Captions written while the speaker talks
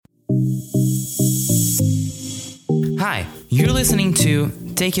Hi, you're listening to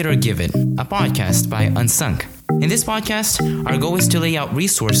Take It or Give It, a podcast by Unsunk. In this podcast, our goal is to lay out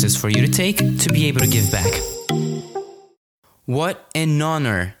resources for you to take to be able to give back. What an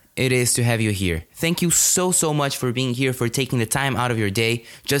honor it is to have you here. Thank you so much for being here, for taking the time out of your day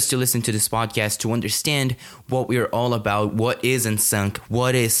just to listen to this podcast, to understand what we're all about, what is Unsunk,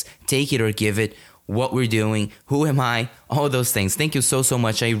 what is Take It or Give It, what we're doing, who am I, all those things. Thank you so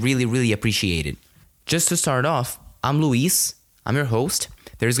much. I really appreciate it. Just to start off, I'm Luis. I'm your host.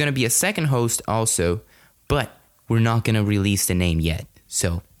 There's going to be a second host also, but we're not going to release the name yet.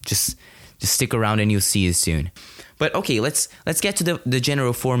 So just stick around and you'll see it soon. But okay, let's get to the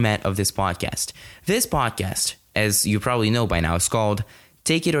general format of this podcast. This podcast, as you probably know by now, is called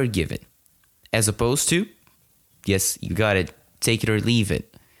Take It or Give It. As opposed to, yes, you got it, take it or leave it.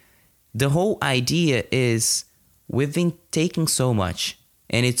 The whole idea is we've been taking so much,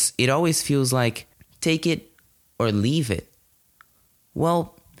 and it always feels like take it or leave it.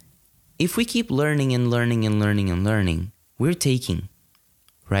 Well, if we keep learning, we're taking,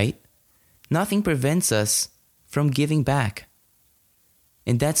 right? Nothing prevents us from giving back.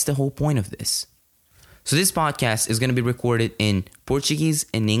 And that's the whole point of this. So this podcast is going to be recorded in Portuguese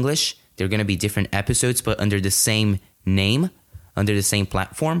and English. They're going to be different episodes, but under the same name, under the same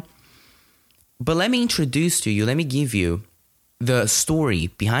platform. But let me introduce to you, let me give you the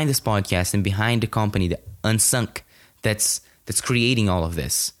story behind this podcast and behind the company, the Unsunk, that's creating all of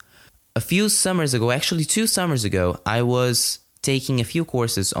this. A few summers ago, actually 2 summers ago, I was taking a few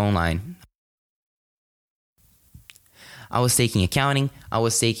courses online. I was taking accounting, I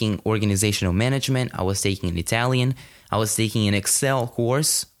was taking organizational management, I was taking an Italian, I was taking an Excel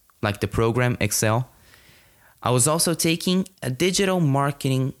course, like the program Excel. I was also taking a digital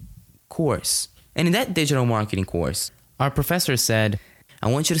marketing course. And in that digital marketing course, our professor said, I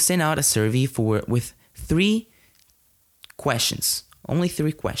want you to send out a survey with 3 questions, only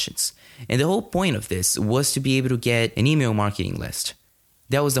 3 questions. And the whole point of this was to be able to get an email marketing list.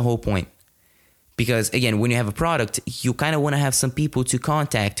 That was the whole point. Because again, when you have a product, you kind of want to have some people to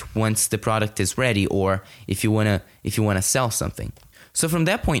contact once the product is ready, or if you want to sell something. So from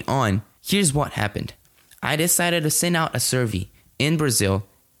that point on, here's what happened. I decided to send out a survey in Brazil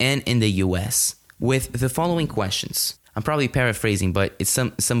and in the US with the following questions. I'm probably paraphrasing, but it's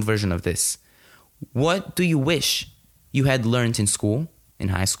some version of this. What do you wish you had learned in school, in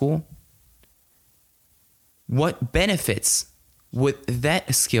high school? What benefits would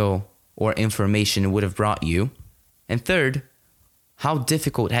that skill or information would have brought you? And third, how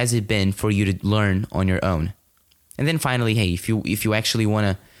difficult has it been for you to learn on your own? And then finally, hey, if you actually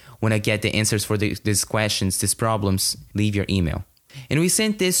want to get the answers for these questions, these problems, leave your email. And we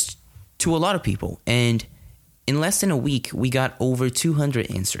sent this to a lot of people, and in less than a week, we got over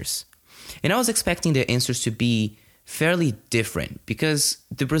 200 answers. And I was expecting the answers to be fairly different because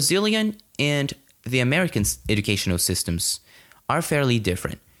the Brazilian and the American educational systems are fairly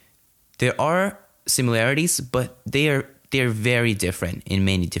different. There are similarities, but they're very different in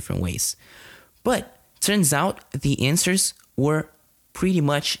many different ways. But turns out the answers were pretty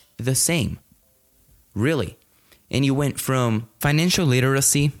much the same. Really. And you went from financial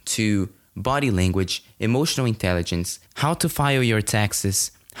literacy to body language, emotional intelligence, how to file your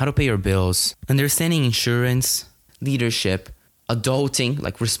taxes, how to pay your bills, understanding insurance, leadership, adulting,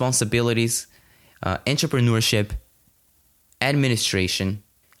 like responsibilities, entrepreneurship, administration,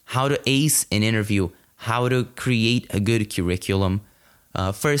 how to ace an interview, how to create a good curriculum,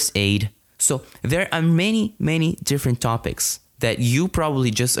 first aid. So there are many different topics that you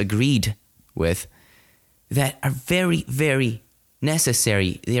probably just agreed with that are very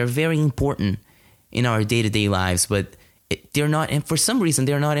necessary. They are very important in our day-to-day lives, but they're not, and for some reason,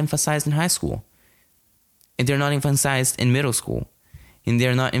 they're not emphasized in high school. And they're not emphasized in middle school. And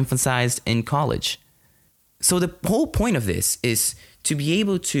they're not emphasized in college. So the whole point of this is to be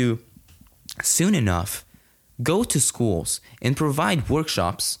able to, soon enough, go to schools and provide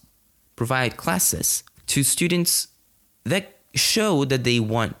workshops, provide classes to students that show that they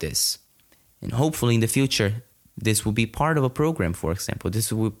want this. And hopefully in the future, this will be part of a program, for example.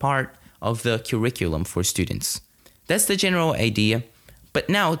 This will be part of the curriculum for students. That's the general idea. But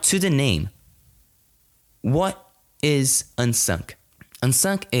now to the name. What is Unsunk?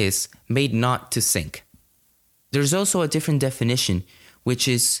 Unsunk is made not to sink. There's also a different definition, which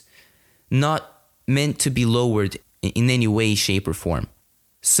is not meant to be lowered in any way, shape, or form.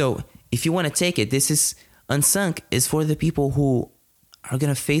 So if you want to take it, this is Unsunk is for the people who are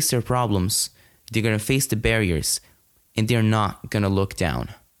going to face their problems. They're going to face the barriers, and they're not going to look down.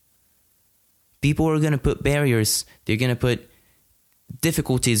 People are going to put barriers. They're going to put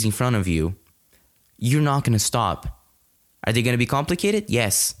difficulties in front of you, you're not going to stop. Are they going to be complicated?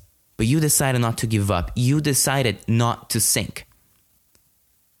 Yes. But you decided not to give up. You decided not to sink.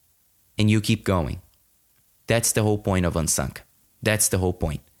 And you keep going. That's the whole point of Unsunk. That's the whole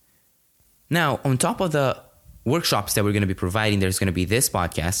point. Now, on top of the workshops that we're going to be providing, there's going to be this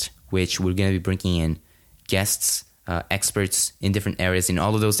podcast, which we're going to be bringing in guests, experts in different areas, in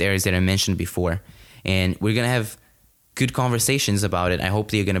all of those areas that I mentioned before. And we're going to have good conversations about it. I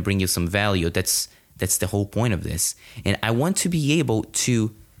hope they're going to bring you some value. That's the whole point of this. And I want to be able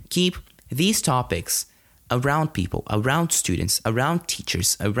to keep these topics around people, around students, around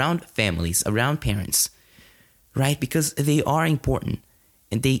teachers, around families, around parents, right? Because they are important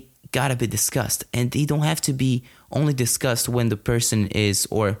and they gotta be discussed. And they don't have to be only discussed when the person is,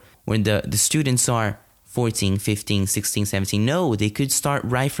 or when the students are 14, 15, 16, 17. No, they could start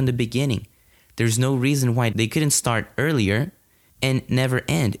right from the beginning. There's no reason why they couldn't start earlier and never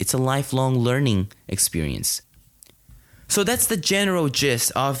end. It's a lifelong learning experience. So that's the general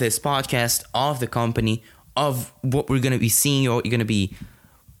gist of this podcast, of the company, of what we're going to be seeing, or you're going to be,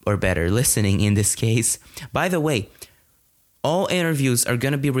 or better, listening in this case. By the way, all interviews are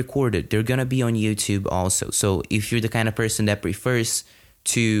going to be recorded. They're going to be on YouTube also. So if you're the kind of person that prefers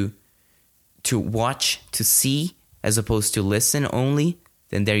to watch, to see, as opposed to listen only,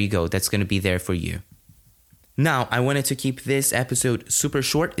 then there you go. That's going to be there for you. Now, I wanted to keep this episode super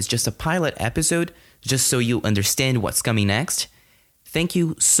short. It's just a pilot episode, just so you understand what's coming next. Thank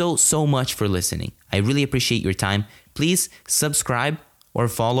you so much for listening. I really appreciate your time. Please subscribe or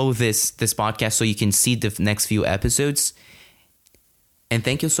follow this podcast so you can see the next few episodes. And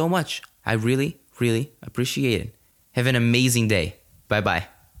thank you so much. I really, really appreciate it. Have an amazing day. Bye-bye.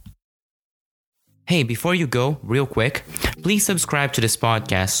 Hey, before you go, real quick, please subscribe to this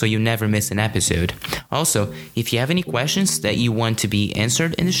podcast so you never miss an episode. Also, if you have any questions that you want to be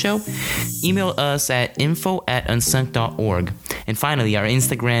answered in the show, email us at info@unsunk.org. And finally, our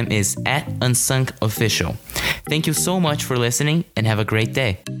Instagram is @unsunkofficial. Thank you so much for listening and have a great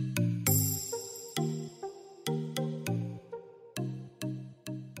day.